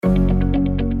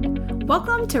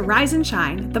Welcome to Rise and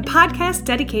Shine, the podcast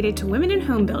dedicated to women in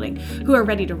home building who are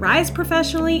ready to rise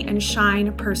professionally and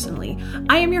shine personally.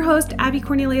 I am your host, Abby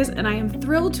Cornelius, and I am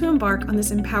thrilled to embark on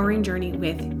this empowering journey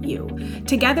with you.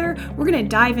 Together, we're going to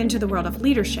dive into the world of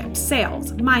leadership,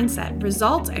 sales, mindset,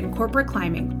 results, and corporate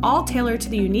climbing, all tailored to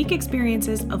the unique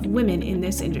experiences of women in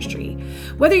this industry.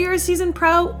 Whether you're a seasoned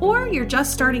pro or you're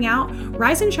just starting out,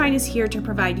 Rise and Shine is here to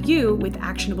provide you with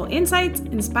actionable insights,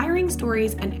 inspiring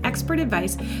stories, and expert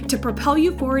advice to propel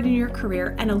you forward in your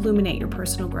career and illuminate your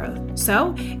personal growth.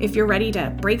 So, if you're ready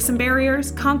to break some barriers,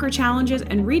 conquer challenges,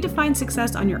 and redefine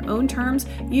success on your own terms,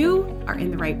 you are in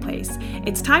the right place.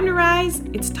 It's time to rise,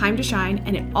 it's time to shine,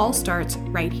 and it all starts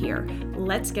right here.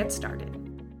 Let's get started.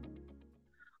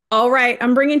 All right,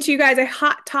 I'm bringing to you guys a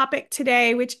hot topic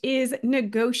today, which is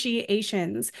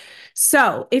negotiations.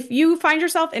 So if you find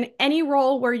yourself in any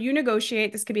role where you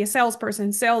negotiate, this could be a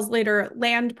salesperson, sales leader,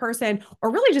 land person,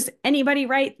 or really just anybody,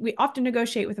 right? We often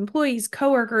negotiate with employees,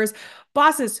 coworkers,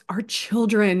 bosses, our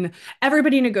children.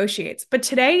 Everybody negotiates. But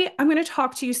today I'm going to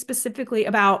talk to you specifically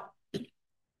about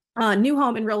new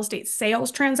home and real estate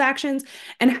sales transactions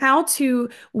and how to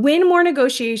win more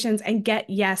negotiations and get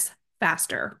yes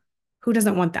faster. Who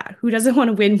doesn't want that? Who doesn't want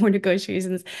to win more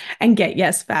negotiations and get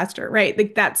yes faster, right?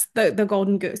 Like that's the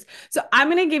golden goose. So I'm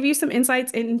going to give you some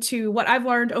insights into what I've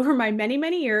learned over my many,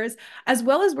 many years, as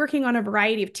well as working on a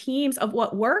variety of teams of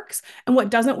what works and what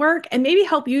doesn't work, and maybe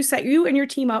help you set you and your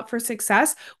team up for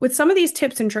success with some of these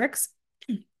tips and tricks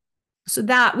so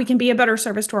that we can be a better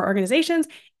service to our organizations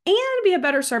and be a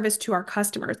better service to our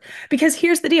customers. Because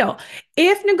here's the deal.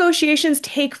 If negotiations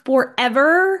take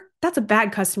forever, that's a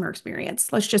bad customer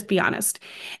experience. Let's just be honest.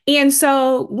 And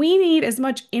so we need as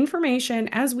much information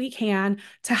as we can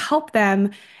to help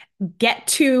them get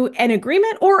to an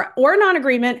agreement or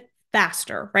non-agreement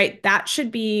faster, right? That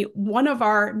should be one of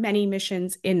our many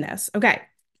missions in this. Okay.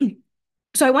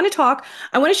 So I want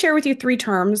to share with you three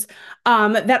terms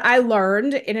that I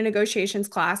learned in a negotiations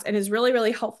class and is really,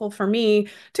 really helpful for me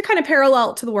to kind of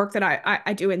parallel to the work that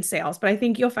I do in sales, but I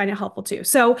think you'll find it helpful too.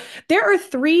 So there are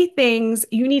three things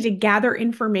you need to gather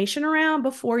information around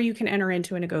before you can enter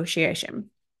into a negotiation.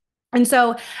 And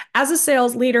so as a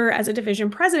sales leader, as a division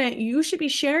president, you should be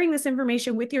sharing this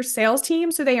information with your sales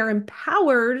team so they are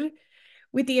empowered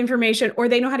with the information, or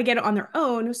they know how to get it on their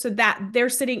own so they're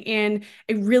sitting in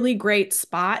a really great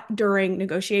spot during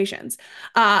negotiations.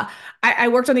 I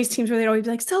worked on these teams where they'd always be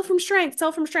like, sell from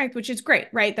strength, which is great,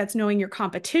 right? That's knowing your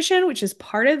competition, which is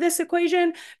part of this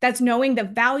equation. That's knowing the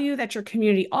value that your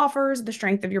community offers, the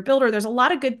strength of your builder. There's a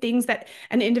lot of good things that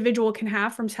an individual can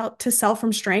have to sell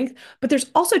from strength, but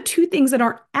there's also two things that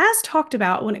aren't as talked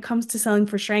about when it comes to selling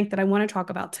for strength that I want to talk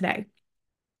about today.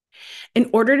 In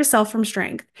order to sell from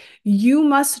strength, you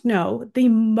must know the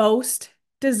most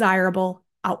desirable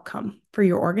outcome for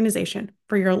your organization,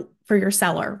 for your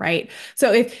seller, right?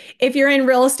 So if you're in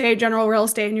real estate, general real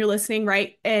estate, and you're listening,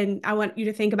 right, and I want you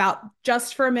to think about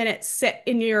just for a minute, sit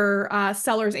in your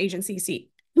seller's agency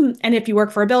seat. And if you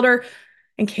work for a builder,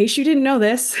 in case you didn't know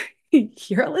this,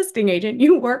 you're a listing agent.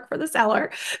 You work for the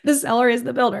seller. The seller is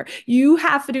the builder. You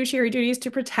have fiduciary duties to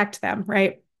protect them,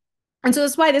 right? And so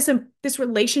that's why this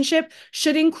relationship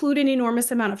should include an enormous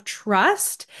amount of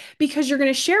trust, because you're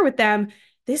going to share with them,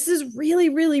 this is really,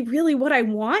 really, really what I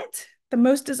want, the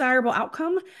most desirable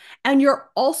outcome. And you're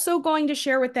also going to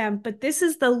share with them, but this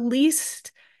is the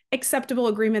least acceptable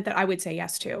agreement that I would say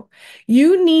yes to.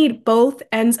 You need both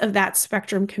ends of that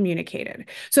spectrum communicated.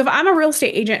 So if I'm a real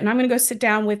estate agent and I'm going to go sit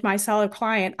down with my seller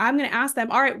client, I'm going to ask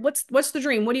them, all right, what's the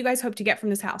dream? What do you guys hope to get from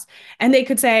this house? And they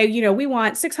could say, we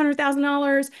want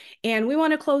 $600,000 and we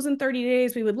want to close in 30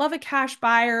 days. We would love a cash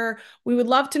buyer. We would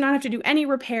love to not have to do any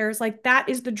repairs. Like that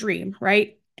is the dream,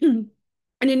 right?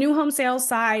 And a new home sales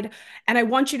side, and I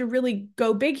want you to really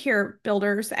go big here,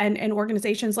 builders and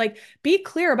organizations, like be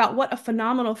clear about what a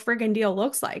phenomenal friggin' deal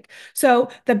looks like. So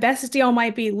the best deal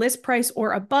might be list price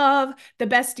or above. The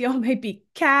best deal might be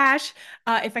cash.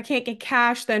 If I can't get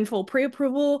cash, then full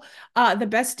pre-approval. The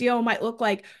best deal might look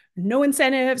like no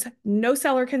incentives, no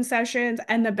seller concessions,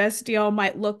 and the best deal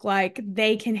might look like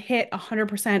they can hit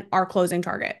 100% our closing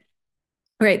target.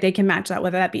 Right? They can match that,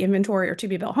 whether that be inventory or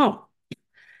to-be-built home.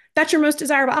 That's your most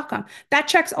desirable outcome. That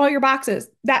checks all your boxes.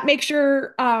 That makes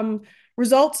your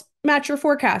results match your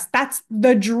forecast. That's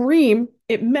the dream.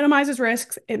 It minimizes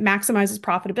risks. It maximizes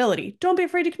profitability. Don't be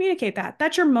afraid to communicate that.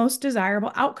 That's your most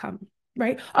desirable outcome,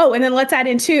 right? Oh, and then let's add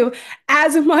in too,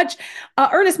 as much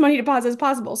earnest money deposit as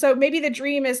possible. So maybe the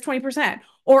dream is 20%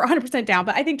 or 100% down,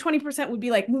 but I think 20% would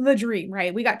be like the dream,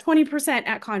 right? We got 20%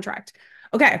 at contract.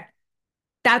 Okay.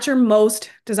 That's your most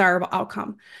desirable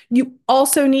outcome. You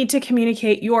also need to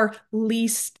communicate your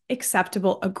least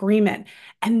acceptable agreement.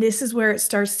 And this is where it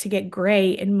starts to get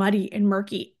gray and muddy and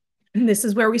murky. And this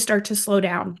is where we start to slow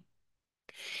down.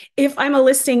 If I'm a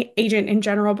listing agent in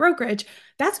general brokerage,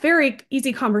 that's very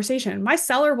easy conversation. My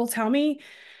seller will tell me,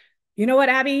 you know what,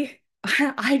 Abby,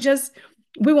 I just,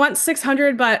 we want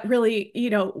 600, but really,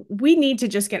 we need to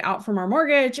just get out from our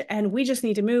mortgage and we just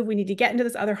need to move. We need to get into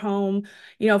this other home.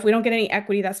 If we don't get any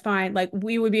equity, that's fine. Like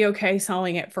we would be okay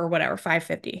selling it for whatever,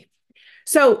 550.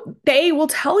 So they will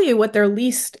tell you what their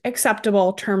least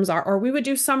acceptable terms are, or we would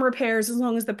do some repairs as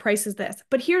long as the price is this.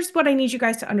 But here's what I need you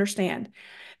guys to understand.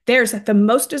 There's the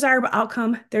most desirable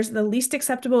outcome, there's the least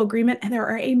acceptable agreement, and there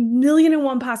are a million and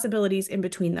one possibilities in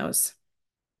between those.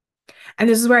 And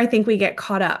this is where I think we get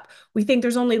caught up. We think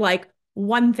there's only like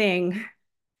one thing,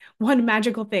 one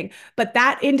magical thing, but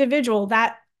that individual,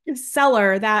 that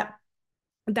seller, that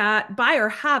buyer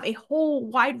have a whole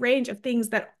wide range of things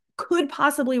that could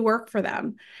possibly work for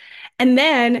them. And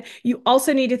then you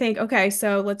also need to think, okay,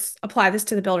 so let's apply this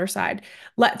to the builder side.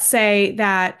 Let's say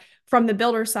that from the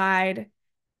builder side,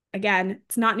 again,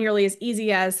 it's not nearly as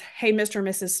easy as, hey, Mr. and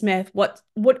Mrs. Smith,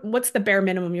 what's the bare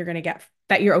minimum you're going to get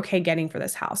that you're okay getting for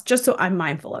this house? Just so I'm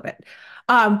mindful of it.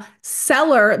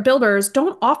 Seller builders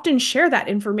don't often share that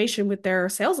information with their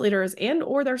sales leaders and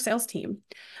or their sales team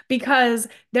because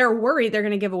they're worried they're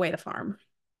going to give away the farm.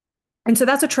 And so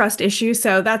that's a trust issue.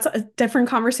 So that's a different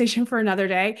conversation for another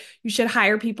day. You should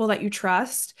hire people that you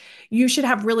trust. You should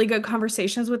have really good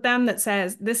conversations with them that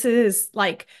says, this is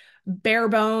like bare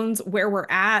bones where we're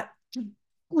at.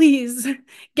 Please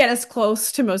get as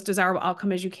close to most desirable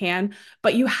outcome as you can.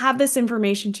 But you have this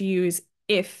information to use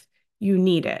if you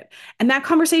need it. And that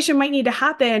conversation might need to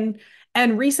happen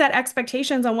and reset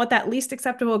expectations on what that least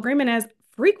acceptable agreement is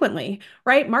frequently,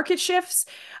 right? Market shifts,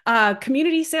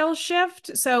 community sales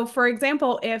shift. So for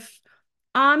example, if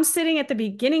I'm sitting at the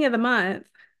beginning of the month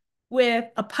with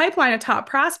a pipeline of top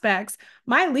prospects,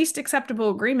 my least acceptable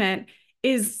agreement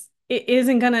it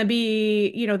isn't going to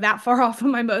be, that far off of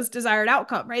my most desired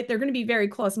outcome, right? They're going to be very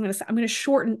close. I'm going to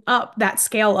shorten up that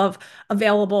scale of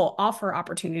available offer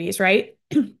opportunities, right?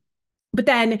 But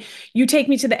then you take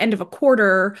me to the end of a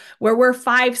quarter where we're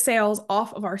 5 sales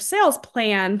off of our sales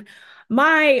plan.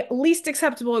 My least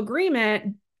acceptable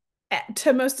agreement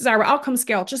to most desirable outcome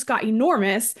scale just got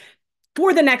enormous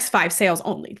for the next 5 sales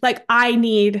only. Like I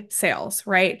need sales,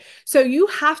 right? So you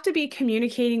have to be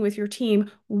communicating with your team.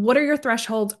 What are your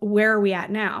thresholds? Where are we at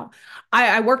now?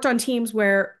 I worked on teams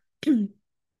where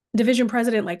division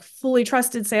president like fully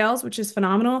trusted sales, which is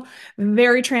phenomenal,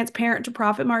 very transparent to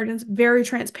profit margins, very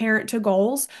transparent to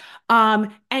goals,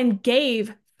 and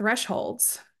gave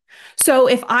thresholds. So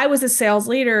if I was a sales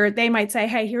leader, they might say,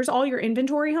 hey, here's all your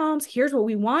inventory homes. Here's what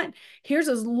we want. Here's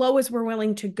as low as we're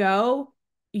willing to go.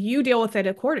 You deal with it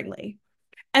accordingly.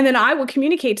 And then I will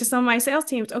communicate to some of my sales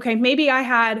teams, okay, maybe I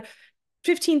had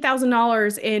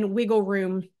 $15,000 in wiggle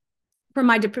room from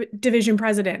my division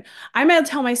president. I might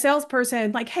tell my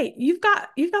salesperson like, hey, you've got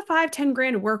 5-10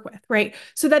 grand to work with, right?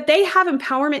 So that they have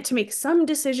empowerment to make some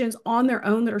decisions on their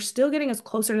own that are still getting us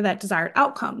closer to that desired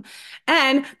outcome.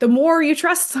 And the more you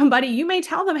trust somebody, you may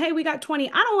tell them, hey, we got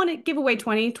 20. I don't want to give away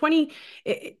 20.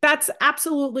 That's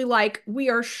absolutely like we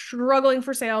are struggling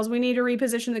for sales. We need to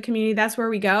reposition the community. That's where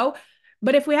we go.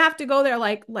 But if we have to go there,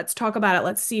 like, let's talk about it.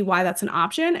 Let's see why that's an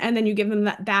option. And then you give them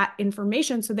that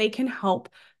information so they can help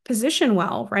position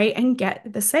well, right? And get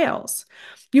the sales.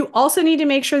 You also need to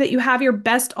make sure that you have your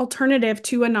best alternative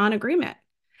to a non-agreement.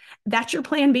 That's your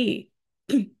plan B.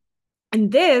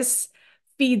 And this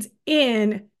feeds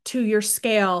in to your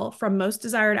scale from most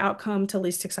desired outcome to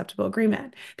least acceptable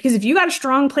agreement. Because if you got a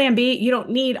strong plan B, you don't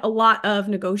need a lot of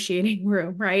negotiating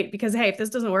room, right? Because, hey, if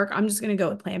this doesn't work, I'm just going to go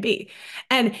with plan B.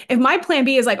 And if my plan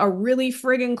B is like a really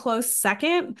friggin' close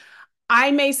second,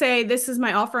 I may say, this is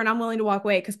my offer and I'm willing to walk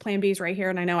away because plan B is right here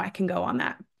and I know I can go on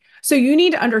that. So you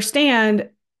need to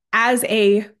understand as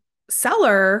a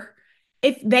seller,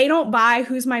 if they don't buy,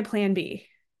 who's my plan B?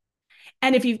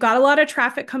 And if you've got a lot of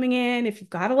traffic coming in, if you've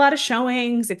got a lot of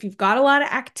showings, if you've got a lot of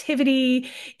activity,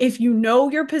 if you know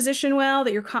your position well,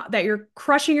 that you're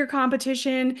crushing your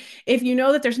competition, if you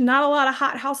know that there's not a lot of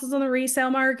hot houses on the resale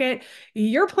market,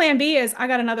 your plan B is I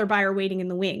got another buyer waiting in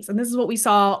the wings. And this is what we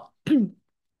saw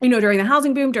during the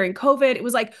housing boom, during COVID. It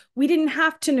was like we didn't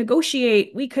have to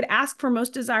negotiate. We could ask for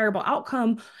most desirable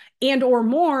outcome and or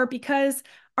more because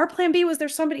our plan B was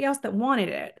there's somebody else that wanted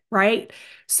it, right?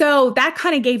 So that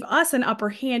kind of gave us an upper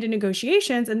hand in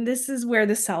negotiations. And this is where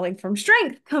the selling from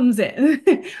strength comes in.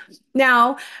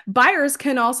 Now, buyers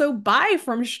can also buy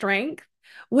from strength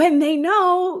when they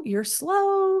know you're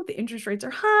slow, the interest rates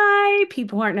are high,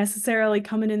 people aren't necessarily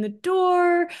coming in the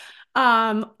door,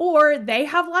 or they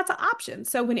have lots of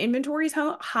options. So when inventory is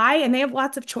high and they have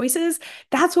lots of choices,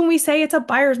 that's when we say it's a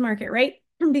buyer's market, right?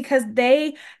 Because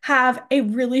they have a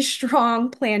really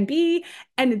strong plan B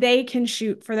and they can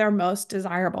shoot for their most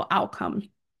desirable outcome.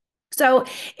 So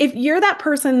if you're that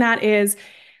person that is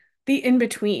the in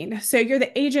between. So you're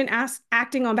the agent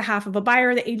acting on behalf of a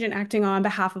buyer, the agent acting on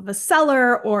behalf of a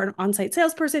seller or an on-site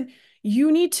salesperson.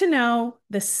 You need to know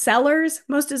the seller's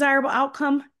most desirable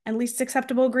outcome and least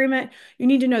acceptable agreement. You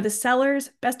need to know the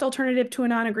seller's best alternative to a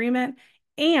non-agreement,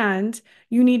 and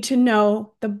you need to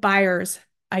know the buyer's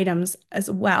items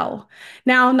as well.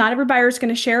 Now, not every buyer is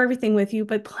going to share everything with you,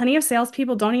 but plenty of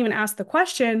salespeople don't even ask the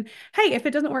question, hey, if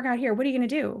it doesn't work out here, what are you going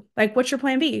to do? Like, what's your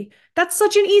plan B? That's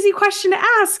such an easy question to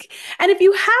ask. And if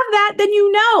you have that, then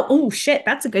you know, oh shit,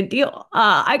 that's a good deal.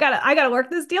 I gotta work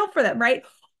this deal for them, right?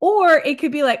 Or it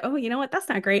could be like, oh, you know what? That's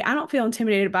not great. I don't feel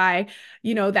intimidated by,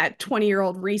 that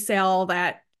 20-year-old resale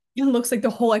that looks like the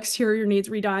whole exterior needs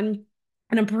redone.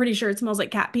 And I'm pretty sure it smells like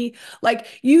cat pee.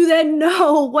 Like, you then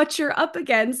know what you're up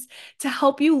against to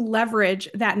help you leverage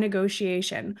that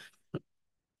negotiation.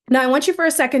 Now, I want you for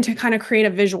a second to kind of create a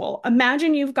visual.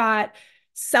 Imagine you've got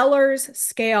seller's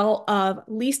scale of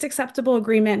least acceptable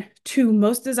agreement to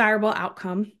most desirable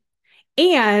outcome.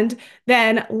 And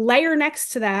then layer next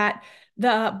to that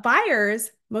the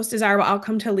buyer's most desirable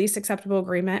outcome to least acceptable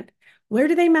agreement. Where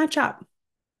do they match up?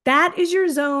 That is your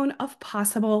zone of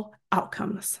possible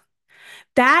outcomes.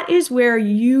 That is where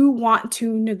you want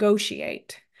to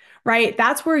negotiate, right?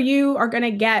 That's where you are going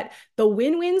to get the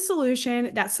win-win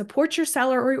solution that supports your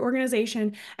seller or your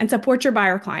organization and supports your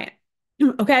buyer client.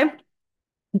 Okay?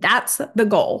 That's the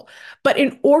goal. But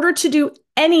in order to do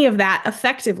any of that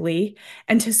effectively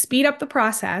and to speed up the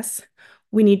process,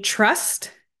 we need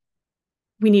trust,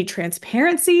 we need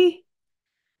transparency,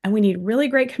 and we need really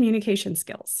great communication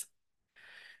skills.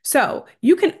 So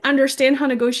you can understand how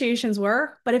negotiations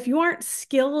work, but if you aren't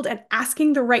skilled at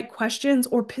asking the right questions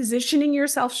or positioning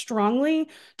yourself strongly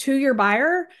to your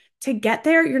buyer to get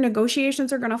there, your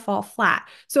negotiations are going to fall flat.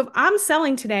 So if I'm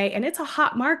selling today and it's a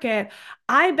hot market,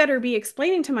 I better be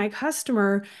explaining to my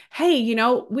customer, hey,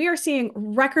 we are seeing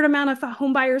record amount of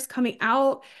home buyers coming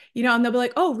out, and they'll be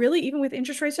like, oh, really? Even with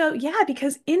interest rates low? Yeah,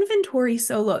 because inventory is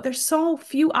so low. There's so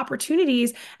few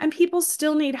opportunities and people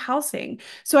still need housing.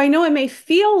 So I know it may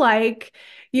feel like,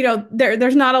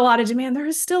 there's not a lot of demand. There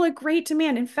is still a great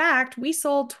demand. In fact, we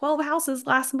sold 12 houses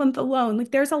last month alone.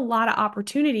 Like, there's a lot of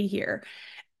opportunity here.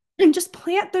 And just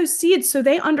plant those seeds so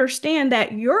they understand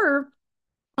that your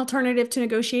alternative to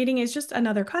negotiating is just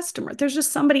another customer. There's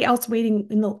just somebody else waiting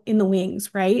in the wings,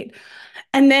 right?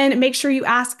 And then make sure you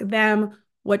ask them,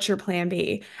 what's your plan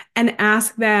B? And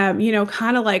ask them,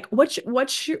 kind of like, what's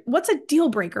a deal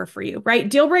breaker for you, right?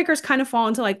 Deal breakers kind of fall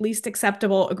into like least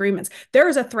acceptable agreements. There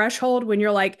is a threshold when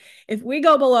you're like, if we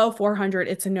go below 400,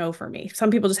 it's a no for me. Some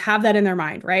people just have that in their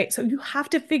mind, right? So you have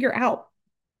to figure out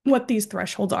what these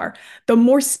thresholds are. The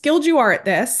more skilled you are at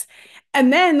this,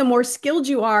 and then the more skilled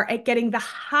you are at getting the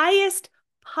highest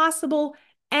possible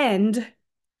end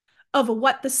of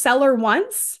what the seller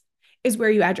wants, is where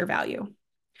you add your value.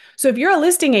 So if you're a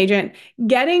listing agent,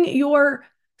 getting your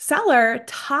seller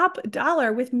top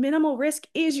dollar with minimal risk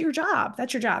is your job.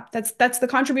 That's your job. That's the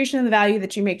contribution and the value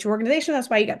that you make to your organization.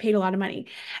 That's why you got paid a lot of money.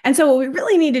 And so what we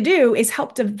really need to do is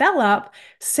help develop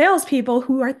salespeople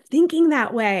who are thinking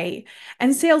that way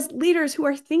and sales leaders who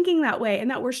are thinking that way, and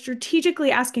that we're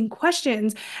strategically asking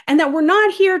questions, and that we're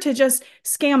not here to just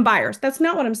scam buyers. That's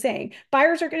not what I'm saying.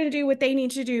 Buyers are going to do what they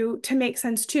need to do to make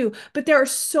sense too. But there are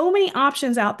so many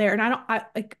options out there, and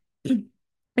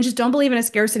I just don't believe in a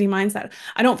scarcity mindset.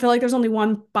 I don't feel like there's only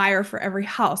one buyer for every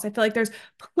house. I feel like there's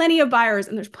plenty of buyers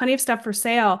and there's plenty of stuff for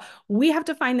sale. We have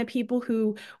to find the people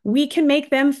who we can make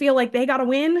them feel like they got to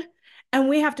win, and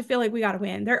we have to feel like we got to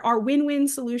win. There are win-win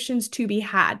solutions to be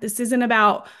had. This isn't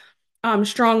about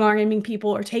strong arming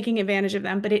people or taking advantage of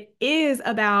them, but it is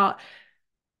about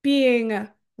being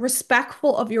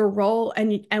respectful of your role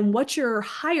and what you're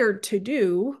hired to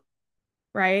do,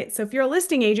 right? So if you're a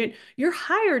listing agent, you're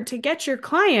hired to get your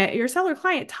client, your seller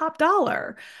client, top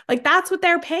dollar. Like, that's what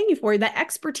they're paying you for. The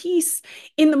expertise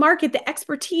in the market, the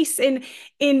expertise in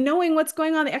knowing what's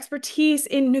going on, the expertise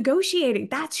in negotiating.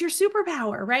 That's your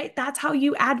superpower, right? That's how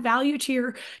you add value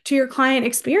to your client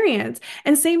experience.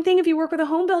 And same thing if you work with a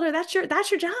home builder, that's your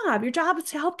job. Your job is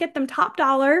to help get them top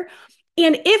dollar.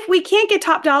 And if we can't get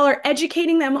top dollar,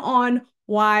 educating them on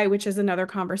why, which is another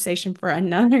conversation for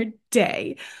another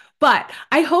day. But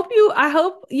I hope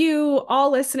you all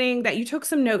listening, that you took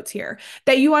some notes here,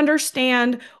 that you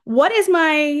understand, what is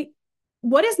my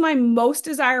what is my most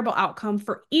desirable outcome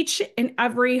for each and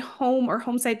every home or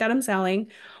home site that I'm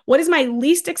selling? What is my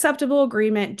least acceptable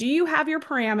agreement? Do you have your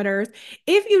parameters?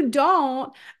 If you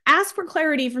don't, ask for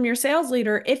clarity from your sales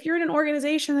leader. If you're in an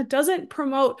organization that doesn't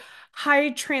promote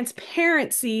high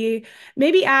transparency,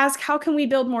 maybe ask, how can we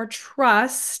build more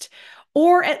trust?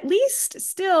 Or at least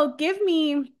still give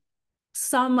me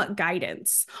some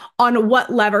guidance on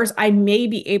what levers I may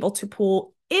be able to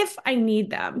pull if I need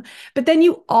them. But then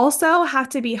you also have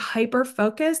to be hyper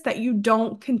focused that you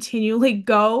don't continually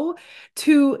go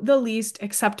to the least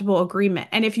acceptable agreement.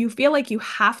 And if you feel like you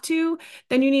have to,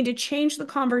 then you need to change the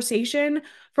conversation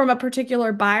from a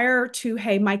particular buyer to,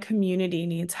 hey, my community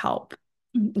needs help.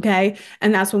 Okay.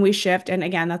 And that's when we shift. And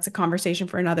again, that's a conversation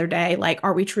for another day. Like,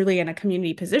 are we truly in a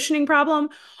community positioning problem?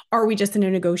 Or are we just in a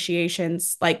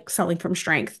negotiations, like selling from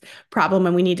strength problem,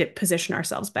 and we need to position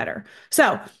ourselves better?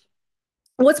 So,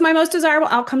 what's my most desirable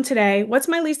outcome today? What's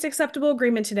my least acceptable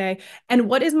agreement today? And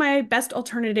what is my best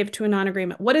alternative to a non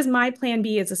agreement? What is my plan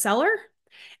B as a seller?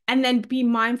 And then be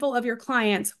mindful of your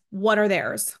clients. What are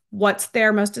theirs? What's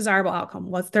their most desirable outcome?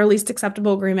 What's their least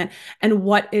acceptable agreement? And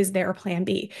what is their plan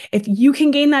B? If you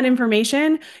can gain that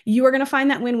information, you are going to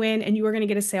find that win-win and you are going to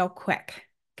get a sale quick.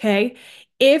 Okay.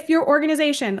 If your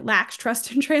organization lacks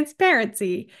trust and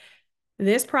transparency,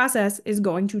 this process is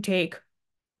going to take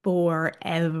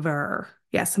forever.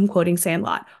 Yes, I'm quoting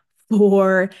Sandlot.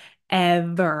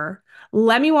 Forever.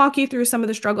 Let me walk you through some of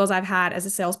the struggles I've had as a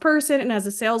salesperson and as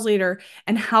a sales leader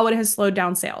and how it has slowed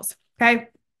down sales. Okay.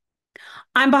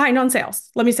 I'm behind on sales.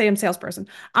 Let me say I'm a salesperson.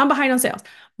 I'm behind on sales.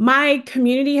 My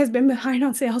community has been behind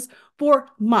on sales for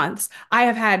months. I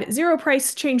have had zero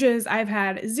price changes. I've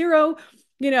had zero,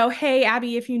 hey,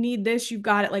 Abby, if you need this, you've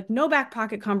got it. Like no back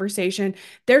pocket conversation.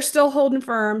 They're still holding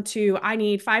firm to, I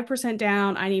need 5%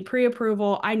 down. I need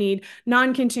pre-approval. I need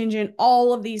non-contingent,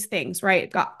 all of these things, right?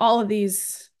 Got all of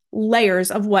these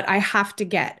layers of what I have to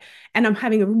get. And I'm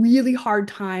having a really hard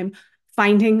time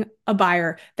finding a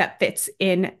buyer that fits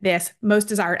in this most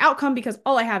desired outcome because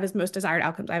all I have is most desired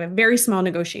outcomes. I have a very small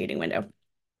negotiating window.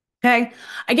 Okay.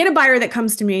 I get a buyer that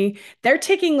comes to me. They're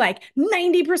ticking like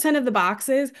 90% of the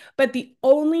boxes, but the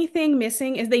only thing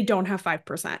missing is they don't have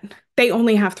 5%. They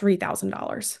only have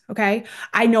 $3,000. Okay.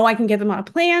 I know I can get them on a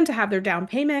plan to have their down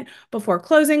payment before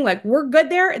closing. Like we're good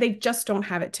there. They just don't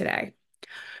have it today.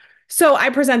 So I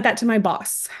present that to my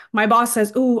boss. My boss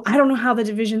says, "Ooh, I don't know how the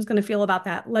division's going to feel about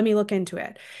that. Let me look into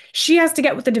it." She has to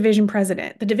get with the division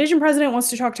president. The division president wants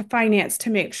to talk to finance to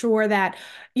make sure that,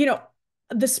 you know,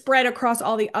 the spread across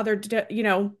all the other,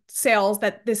 sales,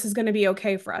 that this is going to be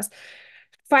okay for us.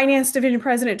 Finance division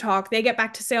president talk, they get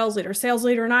back to sales leader. Sales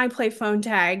leader and I play phone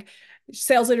tag.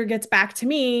 Sales leader gets back to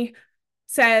me,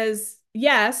 says,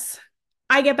 "Yes."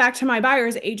 I get back to my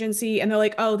buyer's agency and they're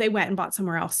like, "Oh, they went and bought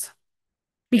somewhere else."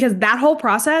 Because that whole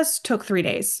process took 3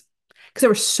 days because there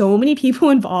were so many people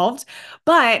involved.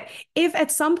 But if at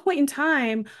some point in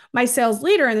time, my sales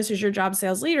leader, and this is your job,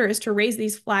 sales leader, is to raise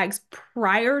these flags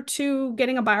prior to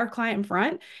getting a buyer client in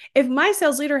front. If my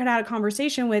sales leader had had a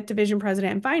conversation with division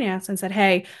president and finance and said,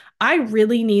 "Hey, I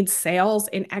really need sales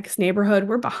in X neighborhood.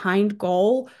 We're behind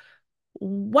goal.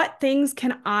 What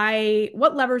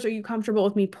levers are you comfortable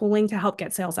with me pulling to help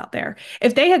get sales out there?"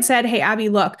 If they had said, "Hey, Abby,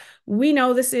 look, we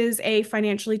know this is a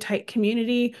financially tight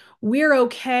community. We're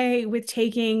okay with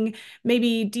taking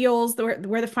maybe deals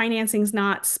where the financing's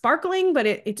not sparkling, but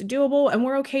it's doable. And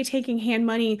we're okay taking hand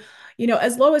money,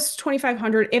 as low as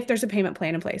 2,500 if there's a payment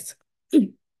plan in place."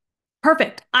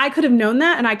 Perfect. I could have known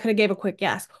that and I could have gave a quick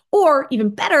yes. Or even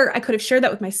better, I could have shared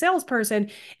that with my salesperson,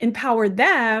 empowered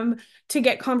them to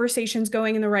get conversations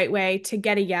going in the right way to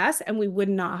get a yes, and we would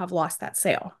not have lost that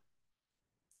sale.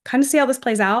 Kind of see how this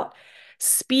plays out.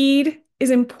 Speed is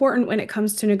important when it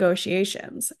comes to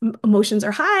negotiations. Emotions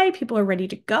are high, people are ready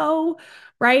to go,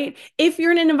 right? If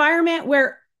you're in an environment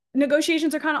where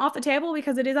negotiations are kind of off the table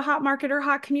because it is a hot market or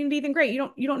hot community, then great.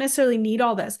 You don't necessarily need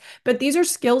all this, but these are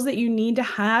skills that you need to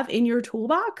have in your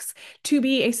toolbox to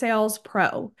be a sales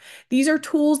pro. These are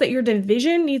tools that your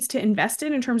division needs to invest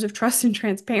in terms of trust and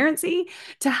transparency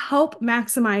to help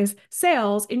maximize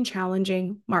sales in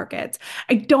challenging markets.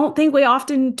 I don't think we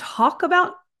often talk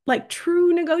about like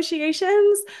true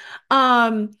negotiations,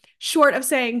 short of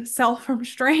saying sell from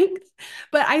strength.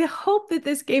 But I hope that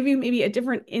this gave you maybe a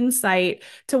different insight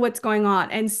to what's going on.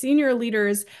 And senior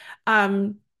leaders,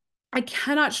 I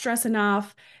cannot stress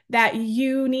enough that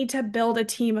you need to build a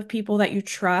team of people that you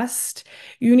trust.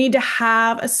 You need to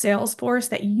have a sales force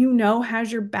that you know has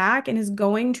your back and is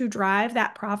going to drive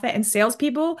that profit. And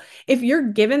salespeople, if you're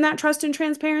given that trust and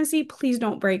transparency, please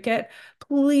don't break it.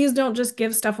 Please don't just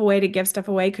give stuff away to give stuff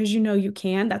away because you know you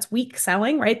can. That's weak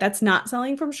selling, right? That's not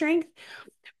selling from strength.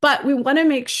 But we want to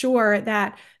make sure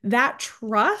that that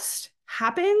trust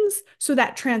happens so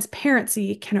that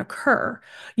transparency can occur.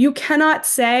 You cannot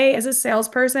say as a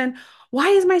salesperson, why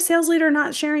is my sales leader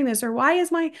not sharing this? Or why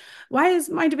is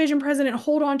my division president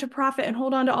hold on to profit and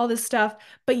hold on to all this stuff,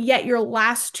 but yet your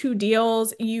last 2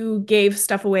 deals you gave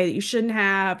stuff away that you shouldn't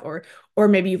have, or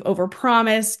maybe you've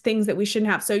overpromised things that we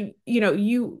shouldn't have. So,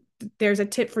 there's a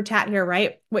tit for tat here,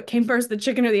 right? What came first, the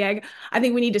chicken or the egg? I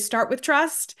think we need to start with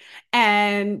trust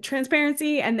and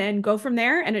transparency and then go from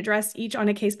there and address each on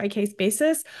a case-by-case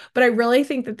basis. But I really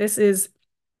think that this is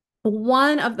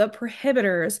one of the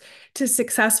prohibitors to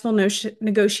successful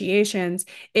negotiations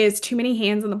is too many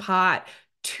hands in the pot,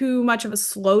 too much of a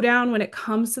slowdown when it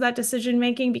comes to that decision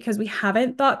making because we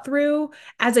haven't thought through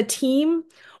as a team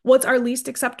what's our least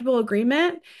acceptable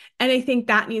agreement. And I think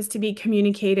that needs to be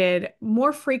communicated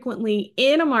more frequently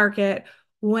in a market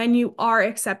when you are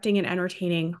accepting and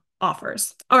entertaining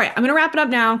offers. All right, I'm going to wrap it up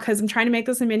now because I'm trying to make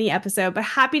this a mini episode, but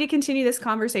happy to continue this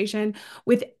conversation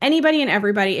with anybody and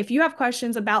everybody. If you have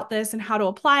questions about this and how to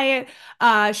apply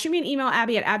it, shoot me an email,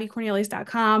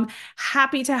 abby@abbycornelius.com.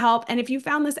 Happy to help. And if you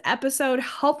found this episode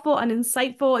helpful and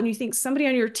insightful and you think somebody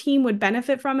on your team would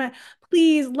benefit from it,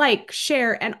 please like,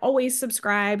 share, and always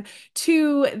subscribe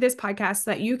to this podcast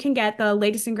so that you can get the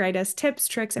latest and greatest tips,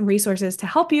 tricks, and resources to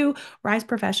help you rise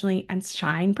professionally and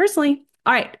shine personally.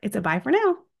 All right, it's a bye for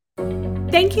now.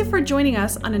 Thank you for joining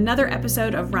us on another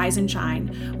episode of Rise and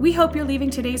Shine. We hope you're leaving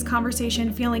today's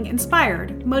conversation feeling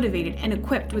inspired, motivated, and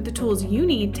equipped with the tools you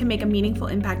need to make a meaningful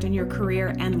impact in your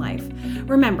career and life.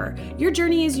 Remember, your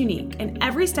journey is unique, and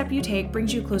every step you take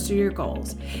brings you closer to your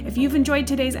goals. If you've enjoyed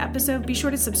today's episode, be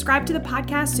sure to subscribe to the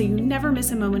podcast so you never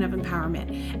miss a moment of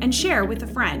empowerment, and share with a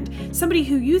friend, somebody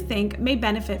who you think may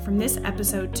benefit from this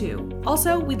episode too.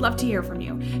 Also, we'd love to hear from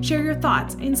you. Share your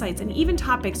thoughts, insights, and even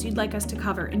topics you'd like us to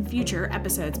cover in future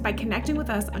episodes by connecting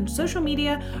with us on social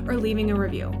media or leaving a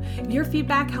review. Your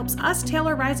feedback helps us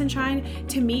tailor Rise and Shine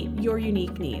to meet your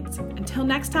unique needs. Until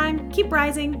next time, keep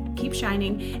rising, keep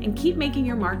shining, and keep making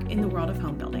your mark in the world of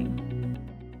home building.